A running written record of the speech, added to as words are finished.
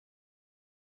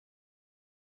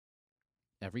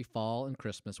Every fall and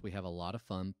Christmas, we have a lot of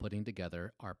fun putting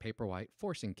together our Paperwhite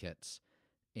forcing kits.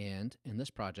 And in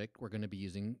this project, we're going to be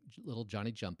using little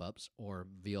Johnny jump ups or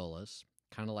violas,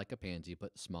 kind of like a pansy,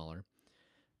 but smaller.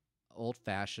 Old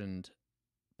fashioned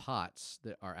pots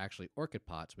that are actually orchid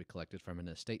pots we collected from an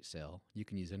estate sale. You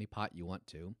can use any pot you want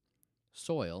to.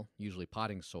 Soil, usually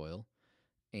potting soil,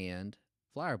 and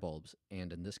flower bulbs.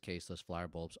 And in this case, those flower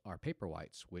bulbs are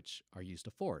Paperwhites, which are used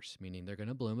to force, meaning they're going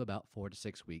to bloom about 4 to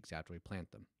 6 weeks after we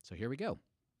plant them. So here we go.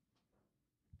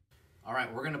 All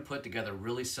right, we're going to put together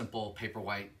really simple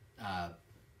Paperwhite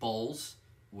bowls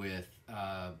with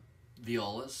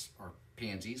violas or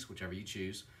pansies, whichever you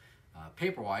choose,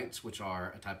 Paperwhites, which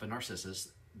are a type of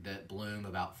narcissus that bloom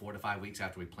about 4 to 5 weeks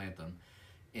after we plant them,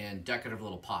 in decorative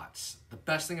little pots. The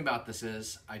best thing about this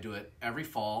is I do it every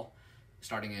fall,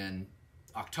 starting in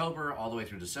October all the way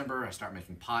through December. I start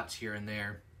making pots here and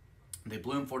there. They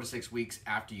bloom 4 to 6 weeks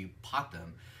after you pot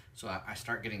them. So I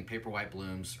start getting Paperwhite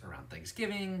blooms around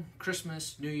Thanksgiving,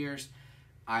 Christmas, New Year's.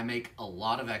 I make a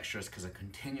lot of extras because I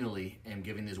continually am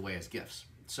giving these away as gifts.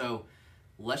 So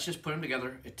let's just put them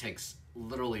together. It takes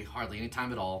literally hardly any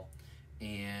time at all.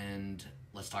 And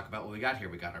let's talk about what we got here.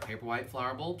 We got our Paperwhite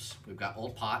flower bulbs. We've got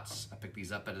old pots. I picked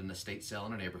these up at an estate sale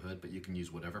in our neighborhood, but you can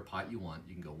use whatever pot you want.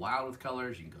 You can go wild with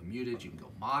colors, you can go muted, you can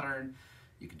go modern,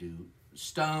 you can do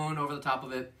stone over the top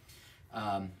of it.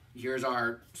 Here's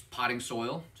our potting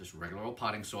soil, just regular old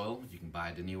potting soil. You can buy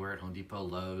it anywhere at Home Depot,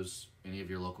 Lowe's, any of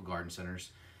your local garden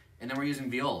centers. And then we're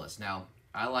using violas. Now,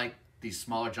 I like these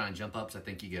smaller giant jump ups. I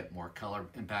think you get more color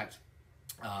impact.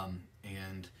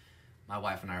 And my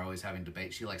wife and I are always having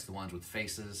debate. She likes the ones with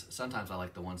faces. Sometimes I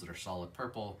like the ones that are solid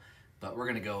purple, but we're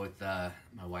gonna go with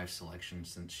my wife's selection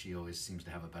since she always seems to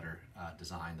have a better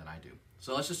design than I do.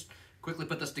 So let's just quickly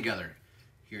put this together.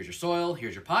 Here's your soil,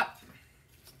 here's your pot.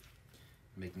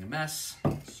 Making a mess.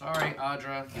 Sorry,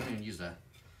 Audra. You don't even use a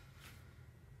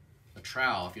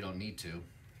trowel if you don't need to.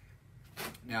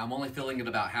 Now I'm only filling it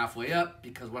about halfway up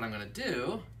because what I'm gonna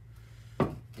do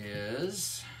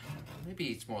is, maybe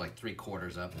it's more like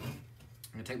 3/4 up.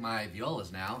 I'm gonna take my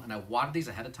violas now, and I watered these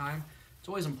ahead of time. It's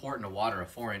always important to water a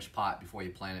 4-inch pot before you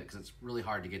plant it because it's really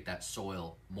hard to get that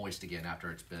soil moist again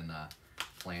after it's been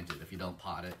planted if you don't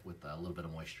pot it with a little bit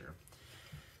of moisture.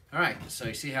 All right, so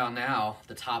you see how now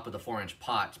the top of the 4-inch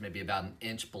pot is maybe about an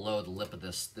inch below the lip of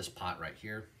this pot right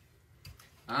here.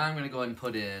 I'm gonna go ahead and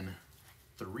put in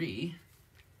 3.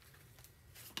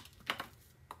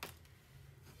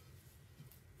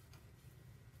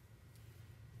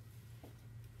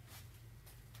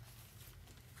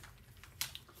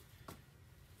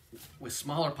 With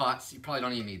smaller pots, you probably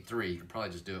don't even need 3. You could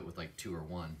probably just do it with like 2 or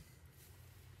 1.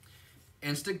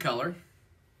 Instant color.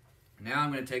 Now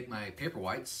I'm going to take my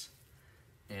Paperwhites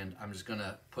and I'm just going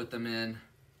to put them in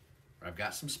where I've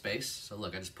got some space. So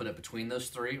look, I just put it between those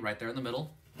 3 right there in the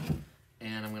middle.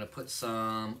 And I'm going to put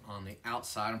some on the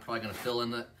outside. I'm probably going to fill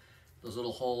in those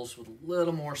little holes with a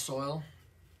little more soil.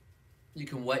 You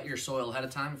can wet your soil ahead of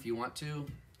time if you want to.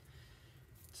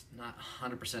 It's not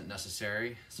 100%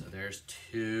 necessary. So there's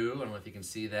 2. I don't know if you can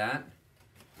see that.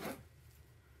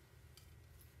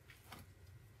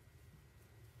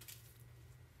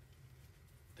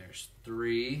 There's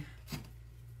 3.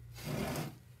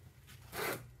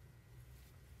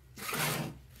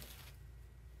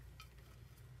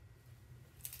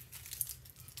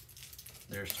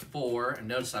 There's 4, and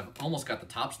notice I've almost got the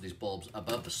tops of these bulbs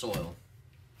above the soil.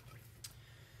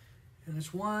 And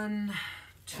there's 1,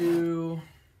 2,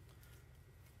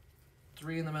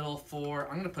 3 in the middle, 4.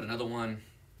 I'm gonna put another one.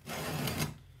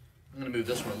 I'm gonna move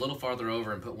this one a little farther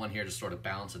over and put one here to sort of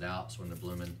balance it out so when they're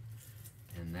blooming.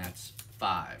 And that's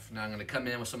 5. Now I'm gonna come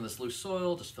in with some of this loose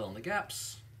soil, just fill in the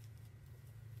gaps.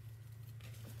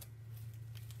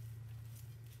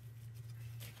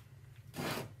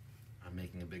 I'm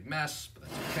making a big mess, but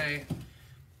that's okay.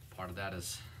 Part of that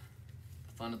is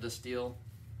the fun of this deal.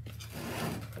 You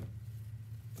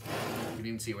can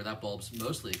even see where that bulb's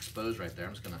mostly exposed right there.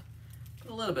 I'm just gonna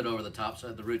put a little bit over the top so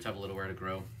that the roots have a little where to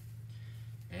grow.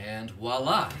 And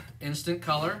voila, instant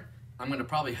color. I'm gonna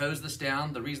probably hose this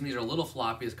down. The reason these are a little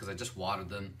floppy is because I just watered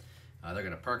them. They're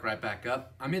gonna perk right back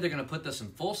up. I'm either gonna put this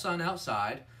in full sun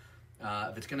outside.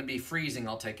 If it's gonna be freezing,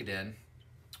 I'll take it in.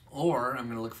 Or I'm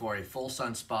gonna look for a full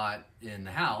sun spot in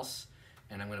the house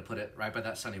and I'm gonna put it right by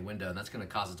that sunny window, and that's gonna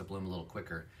cause it to bloom a little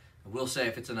quicker. I will say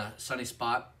if it's in a sunny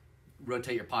spot,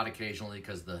 rotate your pot occasionally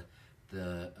because the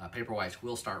Paperwhites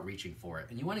will start reaching for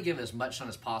it. And you wanna give it as much sun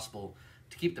as possible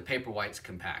to keep the Paperwhites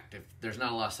compact. If there's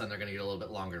not a lot of sun, they're gonna get a little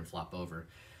bit longer and flop over.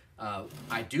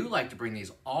 I do like to bring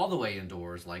these all the way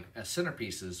indoors, like as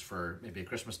centerpieces for maybe a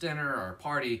Christmas dinner or a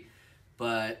party,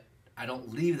 but I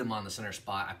don't leave them on the center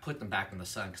spot. I put them back in the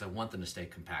sun because I want them to stay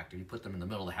compact. If you put them in the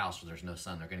middle of the house where there's no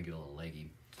sun, they're going to get a little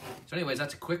leggy. So anyways,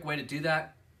 that's a quick way to do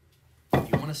that.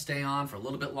 If you want to stay on for a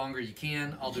little bit longer, you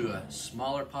can. I'll do a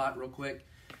smaller pot real quick.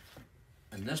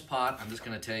 In this pot, I'm just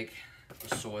going to take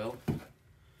the soil.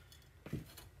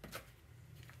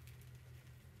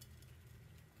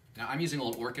 Now I'm using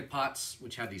old orchid pots,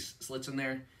 which have these slits in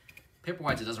there.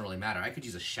 Paperwhites, it doesn't really matter. I could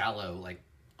use a shallow, like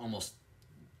almost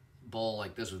bowl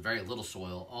like this with very little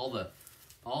soil. All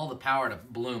the power to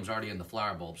bloom's already in the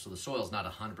flower bulb, so the soil is not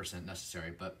 100%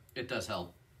 necessary, but it does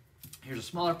help. Here's a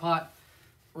smaller pot.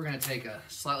 We're going to take a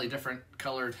slightly different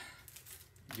colored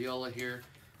viola here.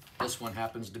 This one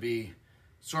happens to be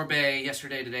sorbet,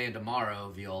 yesterday, today, and tomorrow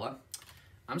viola.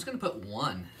 I'm just going to put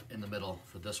one in the middle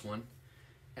for this one,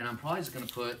 and I'm probably just going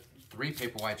to put 3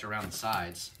 Paperwhites around the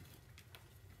sides.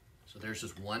 So there's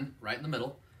just one right in the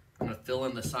middle. I'm going to fill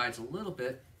in the sides a little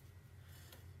bit,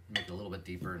 make it a little bit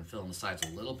deeper, and fill in the sides a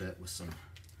little bit with some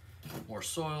more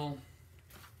soil.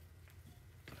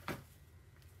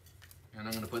 And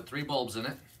I'm going to put 3 bulbs in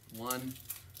it. 1,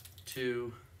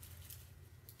 2,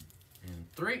 and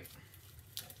 3.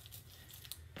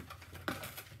 There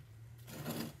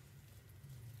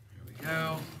we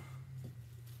go.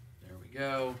 There we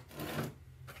go.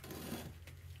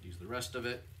 Use the rest of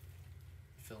it.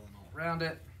 Fill in all around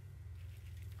it.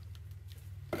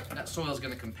 That soil is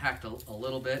going to compact a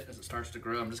little bit as it starts to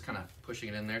grow. I'm just kind of pushing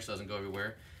it in there so it doesn't go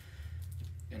everywhere.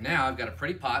 And now I've got a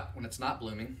pretty pot when it's not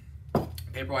blooming.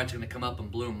 Paperwhite's going to come up and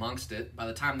bloom amongst it. By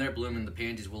the time they're blooming, the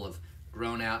pansies will have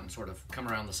grown out and sort of come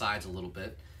around the sides a little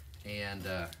bit. And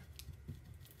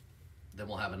then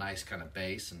we'll have a nice kind of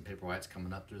base, and Paperwhite's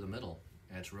coming up through the middle.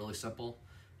 And it's really simple.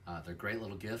 They're great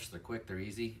little gifts. They're quick, they're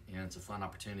easy, and it's a fun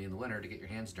opportunity in the winter to get your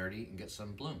hands dirty and get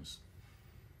some blooms.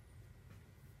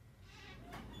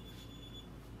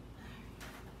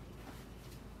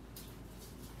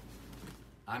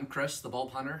 I'm Chris, the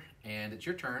Bulb Hunter, and it's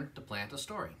your turn to plant a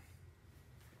story.